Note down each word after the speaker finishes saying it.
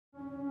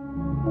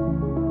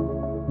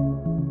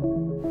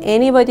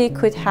anybody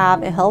could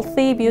have a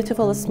healthy,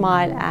 beautiful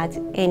smile at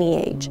any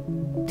age.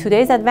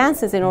 Today's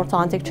advances in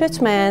orthodontic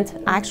treatment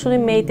actually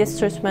made this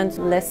treatment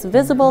less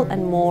visible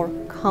and more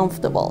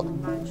comfortable.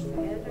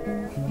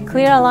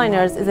 Clear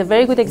aligners is a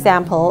very good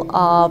example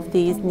of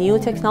these new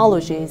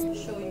technologies.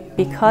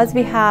 Because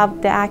we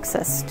have the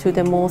access to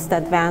the most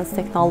advanced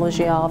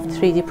technology of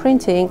 3D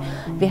printing,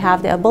 we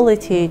have the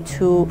ability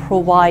to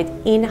provide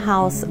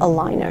in-house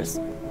aligners.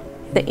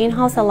 The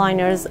in-house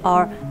aligners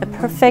are a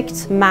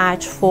perfect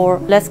match for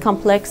less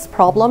complex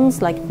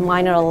problems like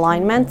minor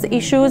alignment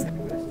issues.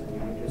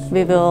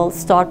 We will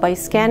start by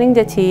scanning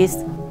the teeth.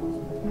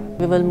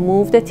 We will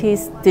move the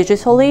teeth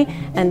digitally,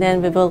 and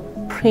then we will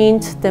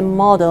print the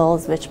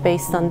models, which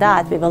based on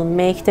that, we will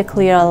make the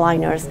clear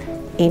aligners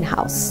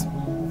in-house.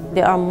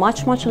 They are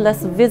much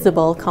less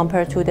visible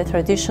compared to the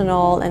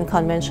traditional and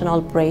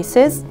conventional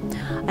braces,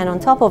 and on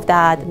top of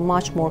that,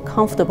 much more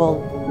comfortable.